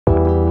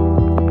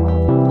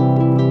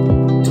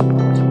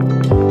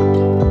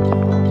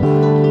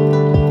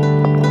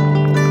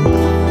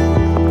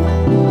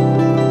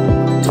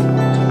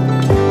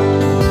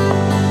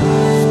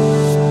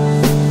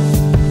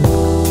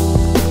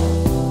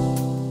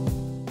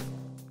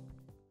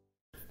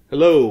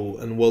Hello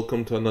and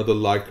welcome to another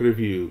Leica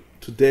review.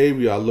 Today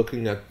we are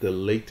looking at the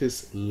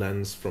latest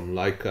lens from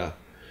Leica.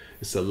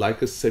 It's a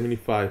Leica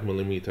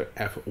 75mm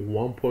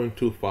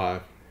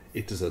f1.25.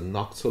 It is a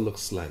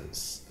Noctilux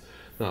lens.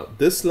 Now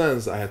this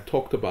lens I had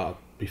talked about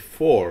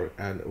before,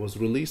 and it was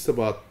released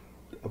about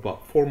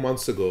 4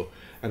 months ago,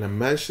 and I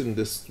mentioned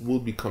this will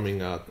be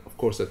coming out. Of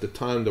course, at the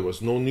time there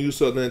was no news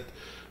on it.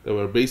 There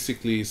were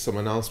basically some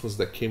announcements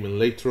that came in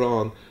later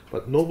on,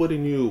 but nobody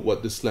knew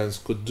what this lens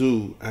could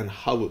do and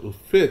how it would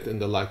fit in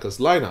the Leica's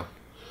lineup.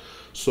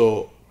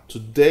 So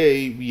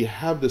today we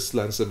have this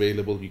lens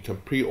available. You can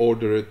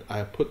pre-order it.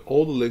 I put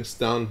all the links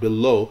down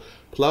below,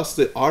 plus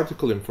the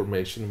article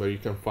information where you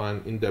can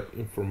find in-depth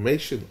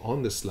information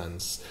on this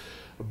lens.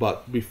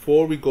 But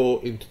before we go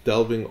into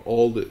delving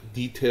all the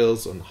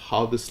details on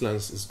how this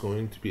lens is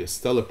going to be a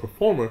stellar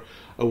performer,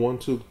 I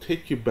want to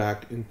take you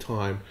back in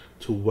time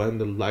to when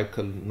the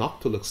Leica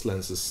Noctilux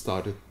lenses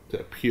started to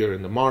appear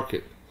in the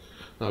market.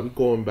 Now we're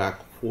going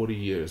back 40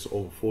 years,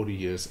 over 40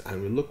 years,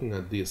 and we're looking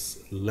at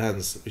this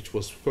lens, which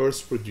was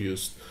first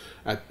produced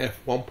at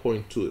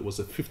f1.2. It was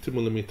a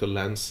 50mm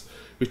lens,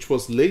 which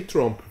was later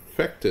on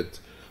perfected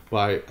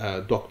by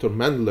Dr.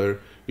 Mendler,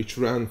 which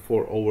ran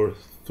for over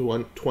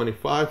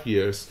 25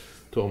 years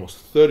to almost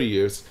 30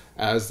 years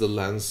as the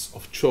lens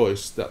of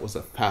choice. That was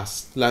a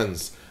fast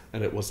lens,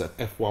 and it was at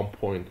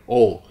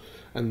f1.0.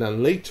 And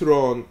then later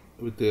on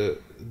with the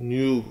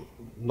new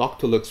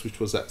Noctilux, which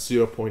was at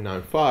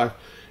 0.95,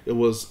 it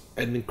was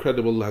an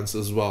incredible lens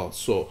as well.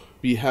 So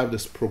we have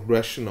this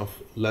progression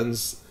of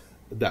lens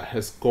that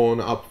has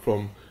gone up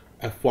from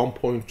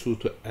f1.2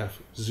 to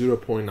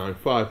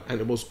f0.95,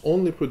 and it was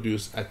only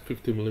produced at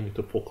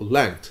 50mm focal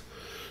length.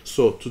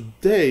 So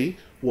today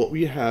what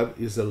we have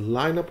is a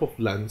lineup of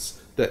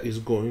lens that is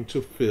going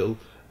to fill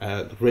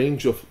a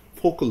range of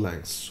focal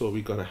lengths. So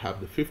we're going to have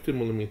the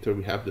 50mm,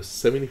 we have the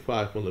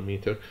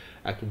 75mm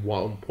at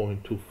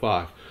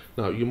 1.25.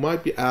 Now you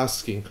might be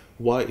asking,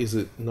 why is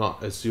it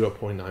not a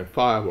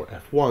 0.95 or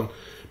f1?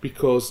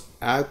 Because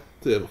at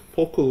the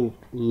focal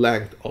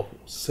length of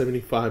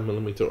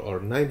 75mm or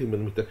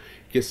 90mm, it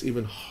gets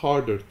even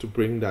harder to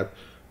bring that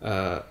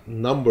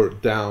number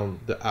down,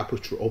 the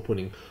aperture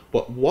opening.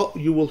 But what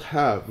you will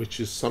have,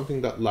 which is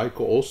something that Leica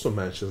also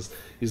mentions,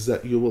 is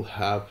that you will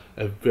have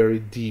a very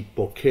deep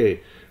bokeh,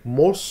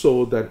 more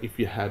so than if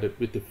you had it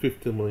with the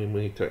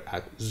 50mm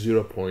at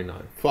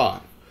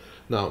 0.95.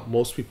 Now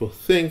most people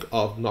think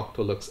of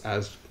Noctilux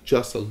as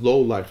just a low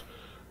light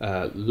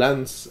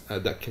lens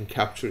that can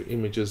capture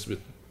images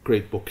with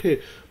great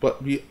bokeh,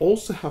 but we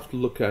also have to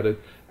look at it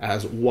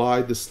as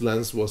why this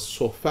lens was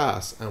so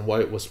fast and why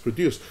it was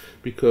produced.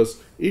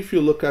 Because if you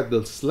look at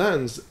this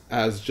lens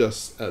as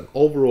just an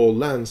overall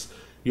lens,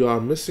 you are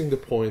missing the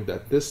point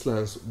that this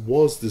lens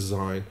was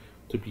designed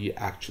to be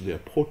actually a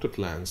portrait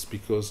lens,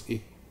 because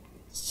it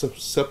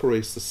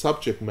separates the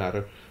subject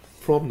matter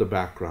from the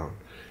background.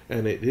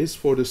 And it is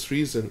for this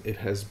reason it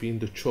has been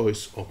the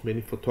choice of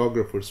many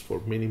photographers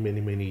for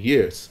many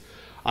years.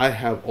 I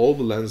have all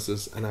the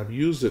lenses and I've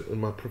used it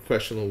in my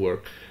professional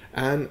work,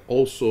 and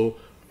also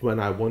when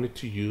I wanted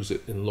to use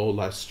it in low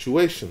light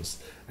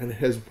situations, and it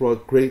has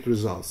brought great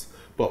results.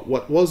 But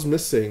what was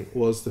missing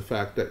was the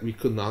fact that we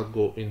could not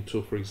go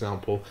into, for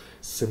example,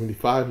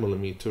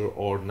 75mm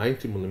or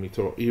 90mm,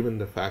 or even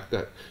the fact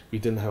that we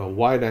didn't have a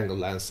wide angle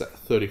lens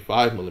at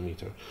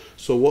 35mm.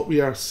 So what we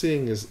are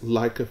seeing is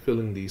Leica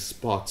filling these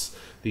spots,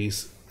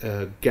 these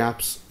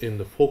gaps in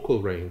the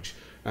focal range,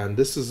 and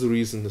this is the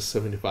reason the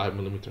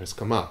 75mm has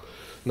come out.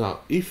 Now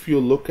if you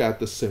look at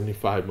the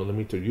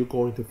 75mm, you're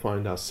going to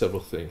find out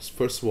several things.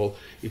 First of all,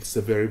 it's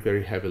a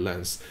very heavy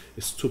lens.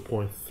 It's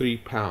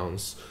 2.3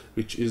 pounds,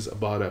 which is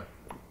about a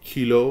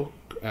kilo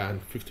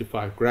and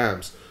 55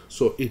 grams.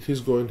 So it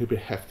is going to be a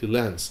hefty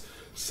lens.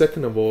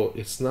 Second of all,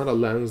 it's not a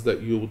lens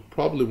that you would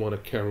probably want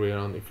to carry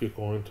around if you're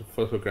going to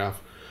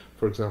photograph,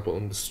 for example,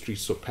 on the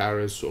streets of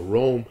Paris or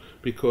Rome,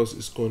 because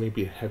it's going to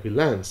be a heavy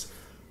lens.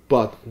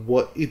 But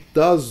what it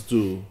does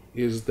do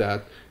is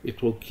that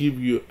it will give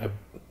you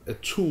a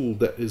tool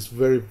that is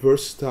very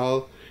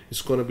versatile.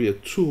 It's going to be a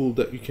tool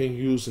that you can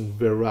use in a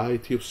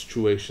variety of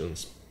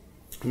situations.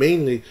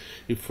 Mainly,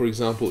 if, for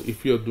example,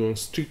 if you're doing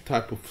street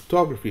type of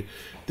photography,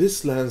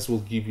 this lens will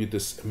give you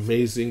this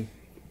amazing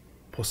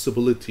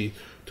possibility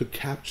to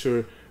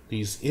capture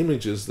these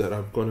images that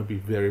are going to be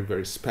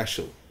very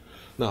special.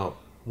 Now,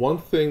 one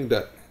thing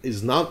that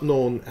is not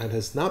known and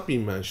has not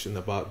been mentioned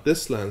about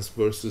this lens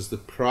versus the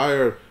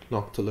prior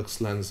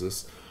Noctilux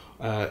lenses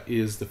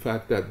is the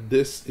fact that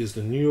this is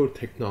the newer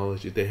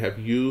technology. They have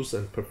used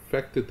and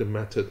perfected the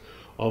method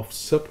of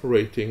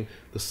separating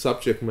the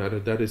subject matter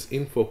that is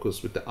in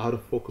focus with the out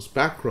of focus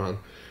background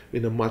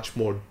in a much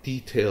more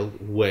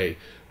detailed way.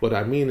 What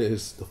I mean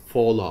is the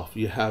fall off.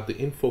 You have the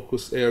in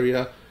focus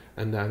area,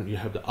 and then you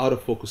have the out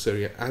of focus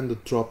area, and the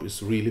drop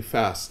is really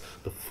fast,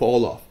 the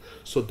fall off.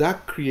 So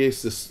that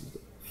creates this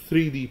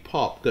 3D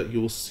pop that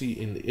you will see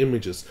in the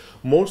images,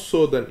 more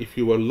so than if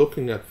you were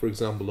looking at, for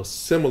example, the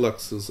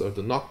Simuluxes or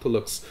the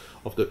Noctilux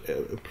of the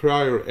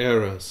prior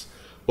eras.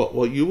 But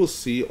what you will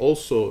see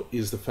also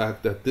is the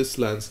fact that this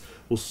lens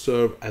will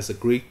serve as a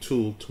great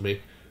tool to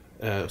make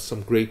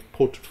some great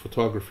portrait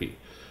photography.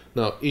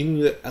 Now, in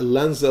the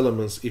lens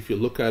elements, if you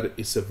look at it,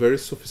 it's a very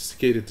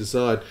sophisticated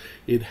design.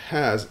 It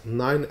has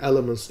 9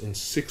 elements in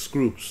 6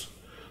 groups.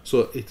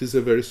 So it is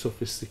a very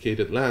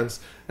sophisticated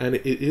lens, and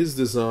it is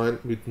designed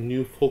with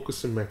new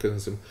focusing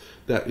mechanism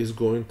that is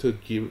going to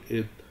give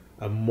it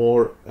a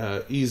more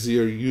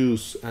easier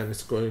use, and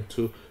it's going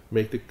to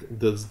make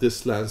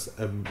this lens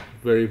a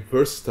very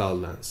versatile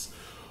lens.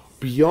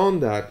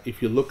 Beyond that,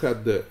 if you look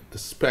at the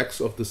specs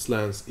of this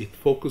lens, it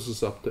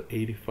focuses up to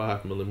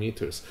 85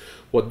 millimeters.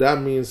 What that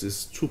means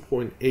is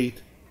 2.8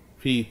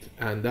 feet,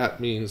 and that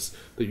means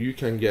that you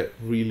can get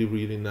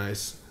really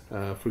nice,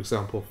 for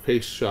example,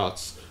 face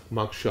shots,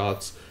 mug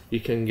shots. You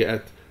can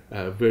get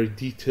very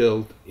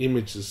detailed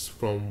images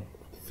from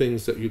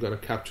things that you're going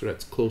to capture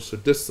at closer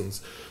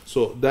distance.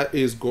 So that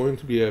is going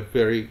to be a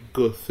very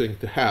good thing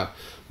to have.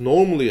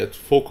 Normally at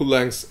focal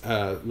lengths,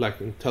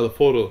 like in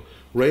telephoto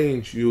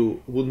range,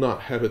 you would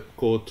not have it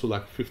go to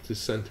like 50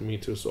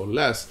 centimeters or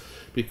less,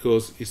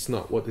 because it's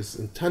not what it's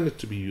intended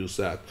to be used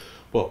at.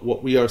 But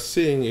what we are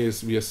seeing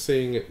is we are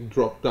seeing it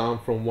drop down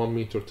from 1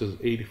 meter to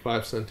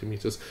 85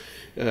 centimeters,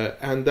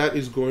 and that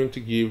is going to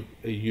give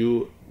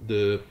you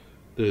the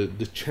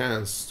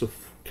chance to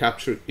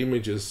capture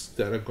images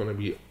that are going to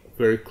be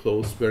very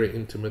close, very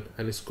intimate,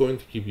 and it's going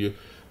to give you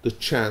the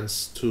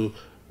chance to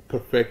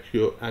perfect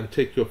your and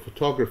take your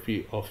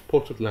photography of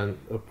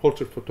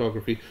portrait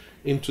photography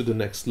into the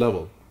next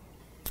level.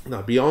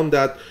 Now, beyond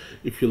that,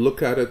 if you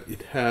look at it,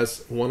 it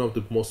has one of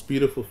the most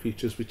beautiful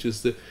features, which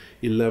is the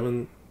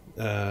 11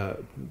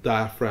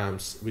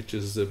 diaphragms, which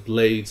is the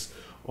blades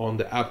on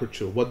the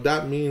aperture. What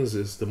that means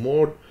is the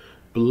more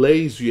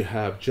blades you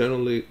have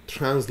generally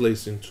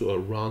translates into a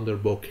rounder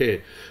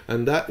bokeh,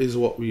 and that is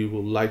what we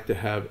would like to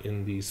have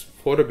in these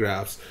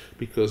photographs,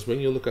 because when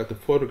you look at the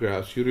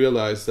photographs, you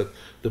realize that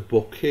the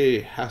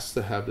bokeh has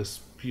to have this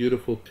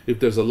beautiful, if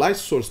there's a light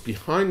source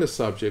behind the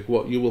subject,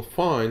 what you will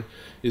find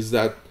is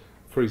that,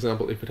 for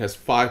example, if it has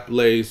 5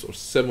 blades or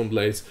 7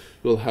 blades,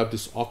 you'll have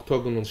these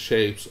octagonal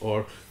shapes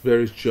or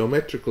various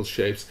geometrical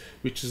shapes,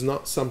 which is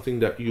not something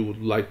that you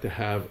would like to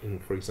have in,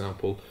 for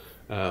example,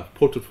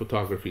 portrait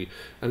photography.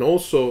 And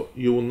also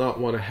you will not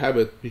want to have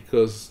it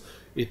because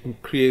it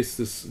creates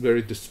this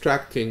very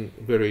distracting,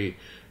 very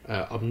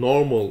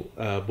abnormal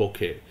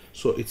bokeh.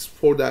 So it's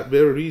for that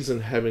very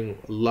reason having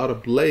a lot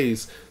of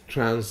blades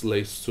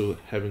translates to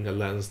having a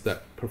lens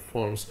that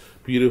performs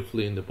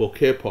beautifully in the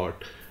bokeh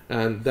part.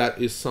 And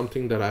that is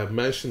something that I've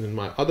mentioned in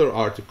my other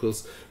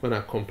articles when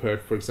I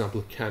compared, for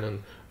example,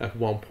 Canon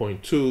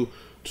f1.2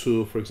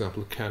 to, for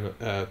example, Canon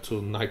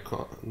to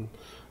Nikon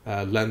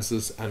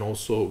lenses, and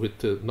also with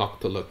the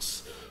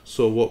Noctilux.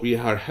 So what we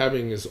are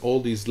having is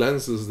all these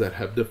lenses that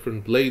have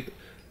different blade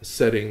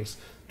settings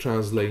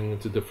translating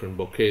into different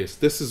bokehs.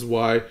 This is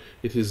why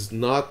it is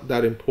not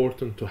that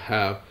important to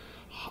have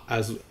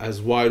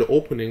as wide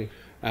opening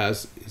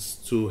as is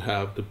to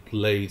have the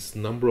blades.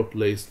 Number of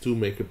blades do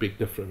make a big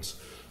difference.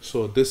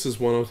 So this is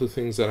one of the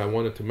things that I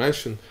wanted to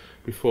mention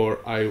before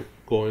I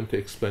go into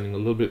explaining a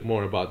little bit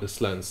more about this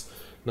lens.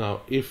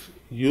 Now, if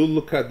you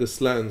look at this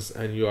lens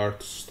and you are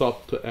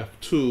stopped to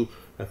f2,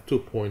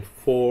 f2.4,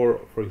 for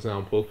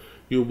example,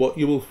 what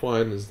you will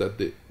find is that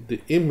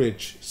the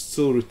image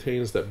still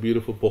retains that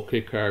beautiful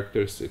bokeh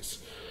characteristics.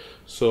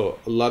 So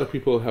a lot of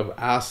people have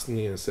asked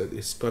me and said,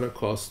 it's gonna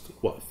cost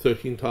what,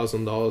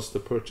 $13,000 to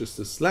purchase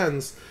this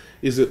lens.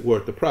 Is it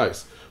worth the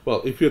price?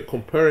 Well, if you're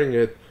comparing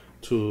it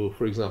to,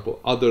 for example,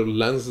 other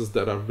lenses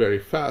that are very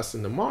fast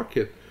in the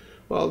market,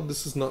 well,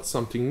 this is not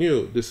something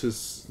new. This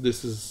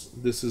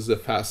is a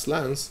fast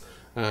lens,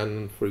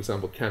 and for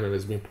example, Canon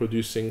has been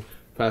producing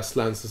fast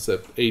lenses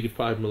at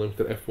 85mm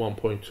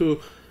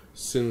f1.2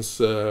 since,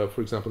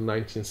 for example,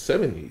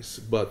 1970s.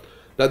 But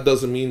that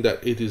doesn't mean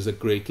that it is a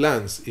great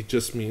lens. It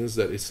just means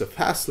that it's a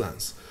fast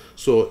lens.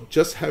 So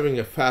just having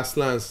a fast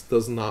lens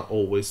does not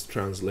always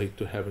translate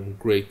to having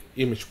great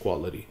image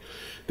quality.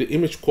 The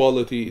image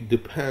quality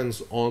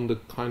depends on the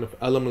kind of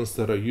elements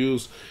that are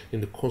used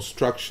in the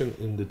construction,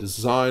 in the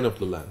design of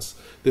the lens.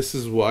 This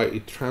is why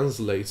it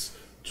translates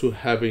to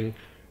having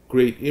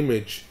great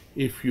image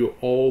if you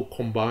all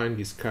combine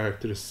these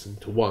characteristics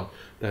into one.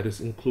 That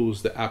is,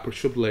 includes the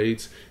aperture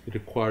blades, it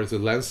requires the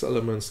lens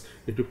elements,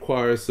 it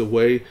requires the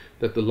way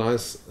that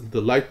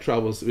the light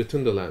travels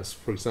within the lens.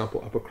 For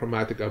example,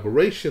 apochromatic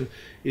aberration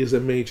is a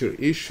major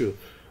issue,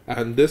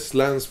 and this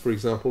lens, for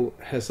example,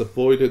 has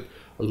avoided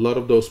a lot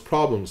of those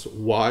problems.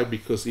 Why?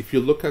 Because if you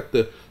look at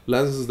the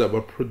lenses that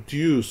were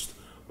produced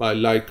by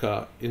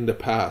Leica in the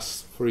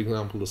past, for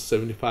example, the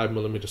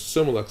 75mm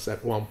Simulux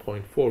at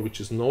 1.4,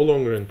 which is no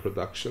longer in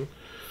production,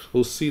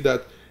 we'll see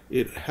that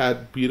it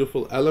had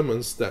beautiful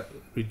elements that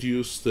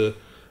reduce the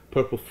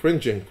purple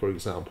fringing, for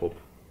example.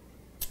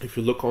 If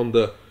you look on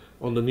the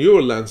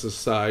newer lenses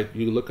side,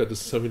 you look at the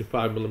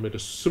 75mm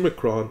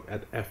Summicron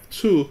at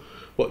f2,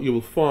 what you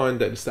will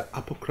find that it's the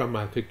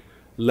apochromatic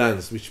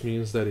lens, which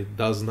means that it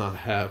does not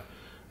have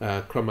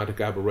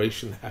chromatic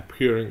aberration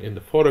appearing in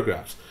the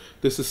photographs.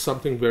 This is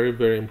something very,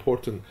 very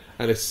important,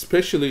 and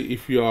especially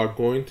if you are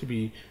going to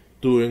be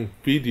doing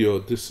video,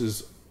 this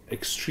is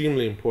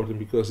extremely important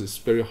because it's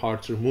very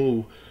hard to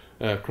remove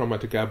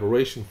chromatic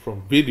aberration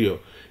from video.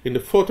 In the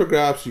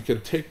photographs, you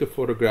can take the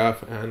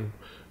photograph and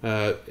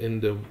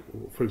in the,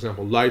 for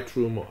example,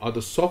 Lightroom or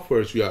other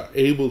softwares, you are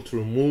able to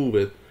remove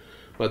it,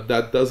 but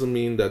that doesn't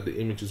mean that the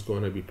image is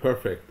going to be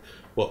perfect.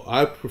 What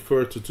I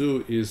prefer to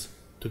do is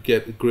to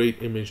get a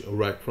great image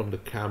right from the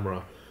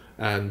camera,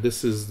 and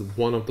this is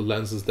one of the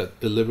lenses that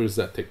delivers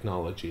that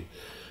technology.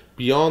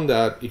 Beyond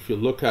that, if you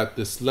look at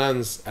this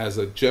lens as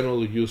a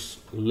general use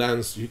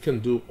lens, you can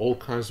do all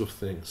kinds of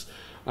things.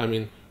 I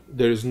mean,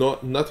 there is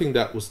nothing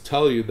that will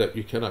tell you that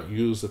you cannot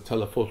use a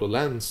telephoto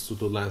lens to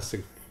do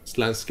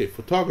landscape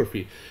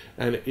photography,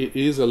 and it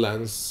is a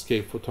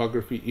landscape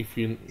photography if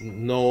you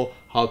know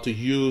how to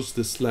use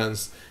this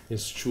lens in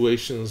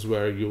situations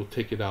where you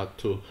take it out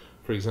to,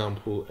 for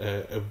example,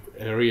 an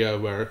area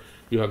where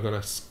you are going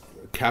to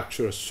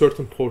capture a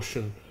certain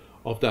portion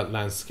of that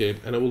landscape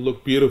and it will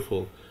look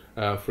beautiful.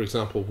 For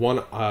example, one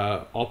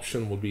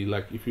option would be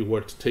like if you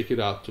were to take it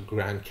out to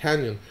Grand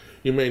Canyon,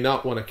 you may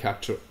not want to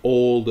capture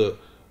all the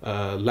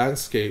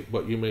landscape,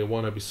 but you may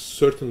want to be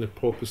certainly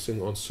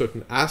focusing on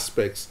certain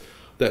aspects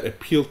that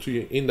appeal to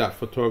you in that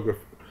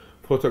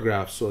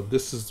photograph. So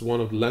this is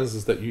one of the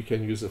lenses that you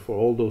can use it for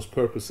all those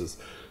purposes.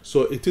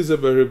 So it is a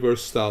very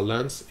versatile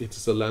lens. It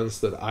is a lens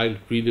that I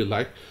really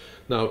like.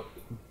 Now,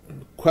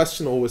 the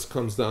question always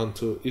comes down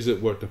to, is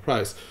it worth the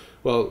price?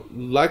 Well,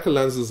 Leica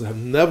lenses have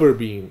never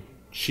been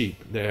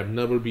cheap. They have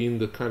never been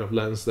the kind of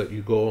lens that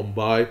you go and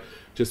buy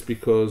just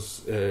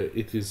because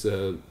it is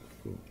a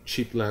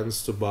cheap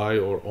lens to buy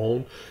or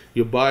own.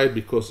 You buy it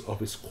because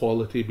of its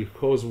quality,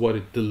 because of what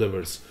it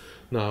delivers.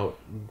 Now,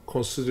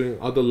 considering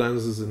other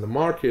lenses in the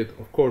market,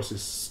 of course,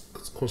 it's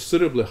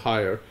considerably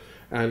higher,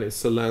 and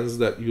it's a lens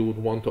that you would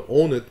want to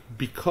own it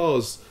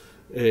because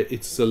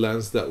it's a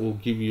lens that will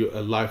give you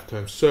a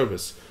lifetime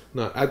service.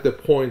 Now, at the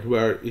point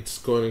where it's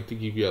going to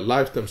give you a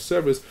lifetime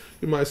service,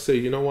 you might say,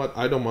 you know what,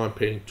 I don't mind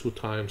paying 2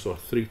 times or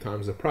 3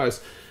 times the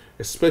price,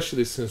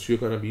 especially since you're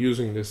going to be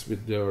using this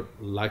with your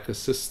Leica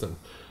system.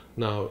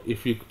 Now,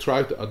 if you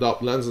try to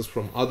adopt lenses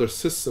from other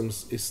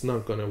systems, it's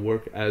not going to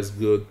work as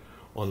good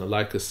on a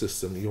Leica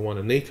system. You want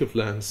a native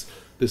lens.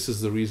 This is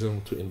the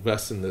reason to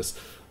invest in this.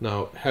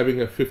 Now, having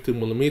a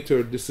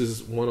 50mm, this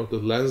is one of the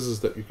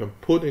lenses that you can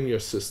put in your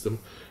system,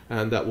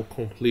 and that will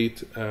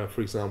complete,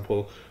 for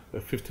example,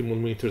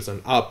 50mm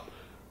and up.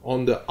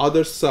 On the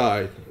other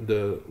side,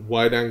 the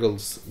wide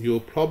angles, you're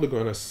probably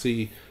going to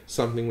see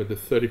something with the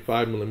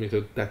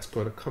 35mm that's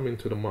going to come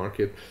into the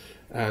market,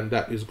 and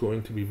that is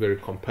going to be very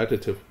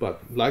competitive.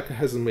 But Leica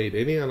hasn't made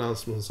any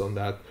announcements on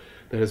that.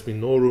 There has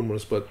been no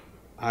rumors, but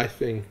I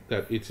think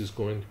that it is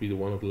going to be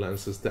one of the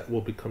lenses that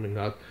will be coming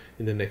out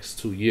in the next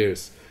 2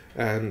 years.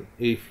 And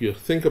if you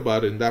think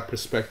about it in that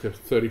perspective,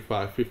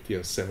 35, 50,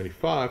 and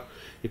 75,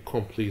 it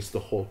completes the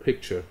whole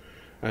picture.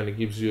 And it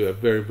gives you a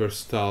very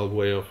versatile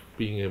way of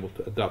being able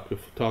to adapt your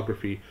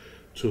photography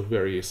to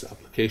various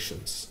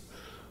applications.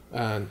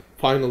 And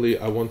finally,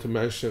 I want to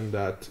mention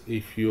that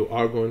if you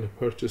are going to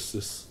purchase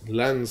this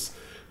lens,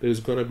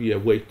 there's going to be a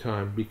wait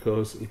time,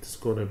 because it's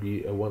going to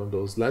be one of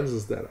those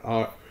lenses that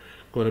are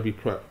going to be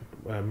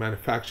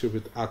manufactured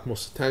with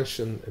utmost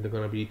attention, and they're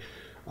going to be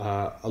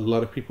a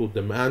lot of people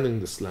demanding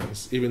this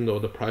lens. Even though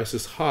the price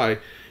is high,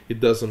 it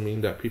doesn't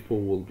mean that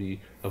people will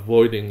be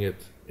avoiding it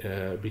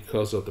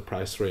because of the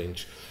price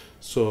range.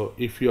 So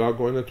if you are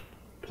going to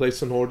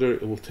place an order,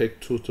 it will take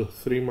 2 to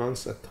 3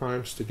 months at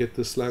times to get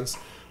this lens,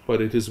 but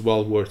it is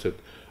well worth it.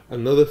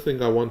 Another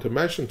thing I want to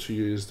mention to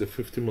you is the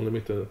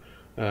 50mm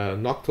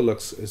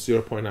Noctilux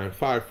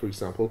 0.95, for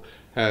example,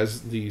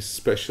 has these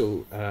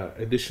special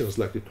editions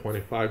like the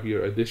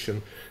 25-year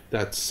edition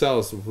that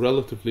sells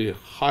relatively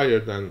higher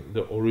than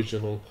the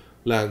original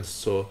lens,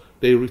 so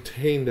they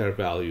retain their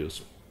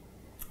values.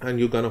 And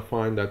you're gonna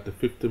find that the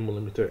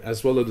 50mm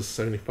as well as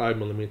the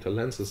 75mm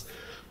lenses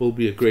will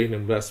be a great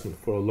investment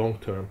for a long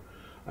term.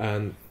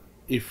 And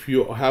if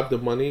you have the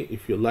money,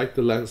 if you like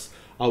the lens,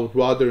 I would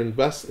rather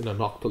invest in a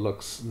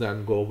Noctilux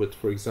than go with,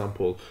 for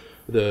example,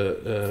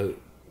 the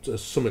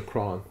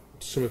Summicron.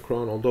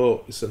 Summicron,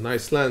 although it's a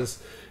nice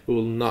lens, it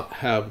will not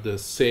have the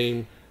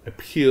same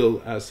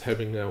appeal as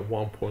having a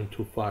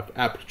 1.25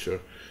 aperture.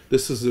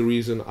 This is the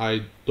reason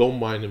I don't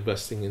mind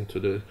investing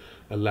into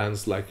a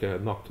lens like a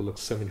Noctilux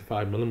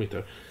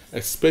 75mm,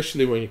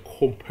 especially when you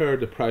compare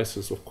the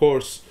prices. Of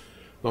course,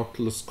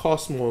 Noctilux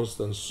costs more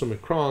than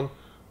Summicron,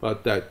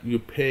 but that you're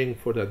paying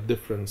for that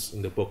difference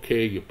in the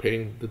bokeh, you're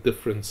paying the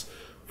difference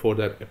for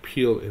that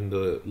appeal in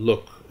the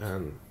look.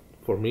 And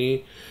for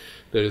me,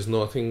 there is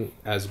nothing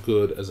as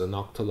good as a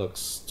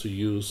Noctilux to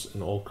use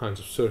in all kinds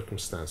of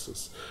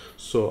circumstances.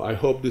 So I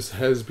hope this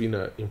has been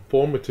an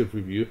informative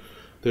review.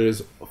 There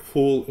is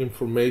full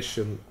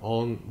information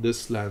on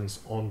this lens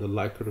on the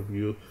Leica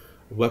Review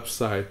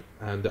website,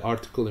 and the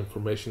article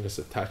information is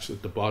attached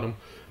at the bottom.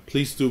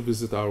 Please do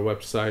visit our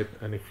website,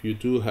 and if you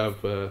do have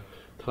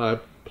time,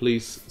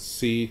 please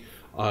see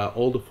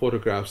all the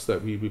photographs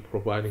that we'll be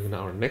providing in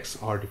our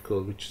next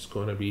article, which is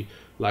going to be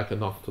LEICA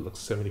NOCTILUX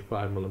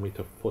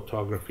 75mm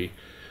photography.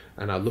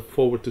 And I look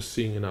forward to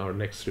seeing in our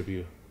next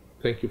review.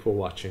 Thank you for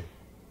watching.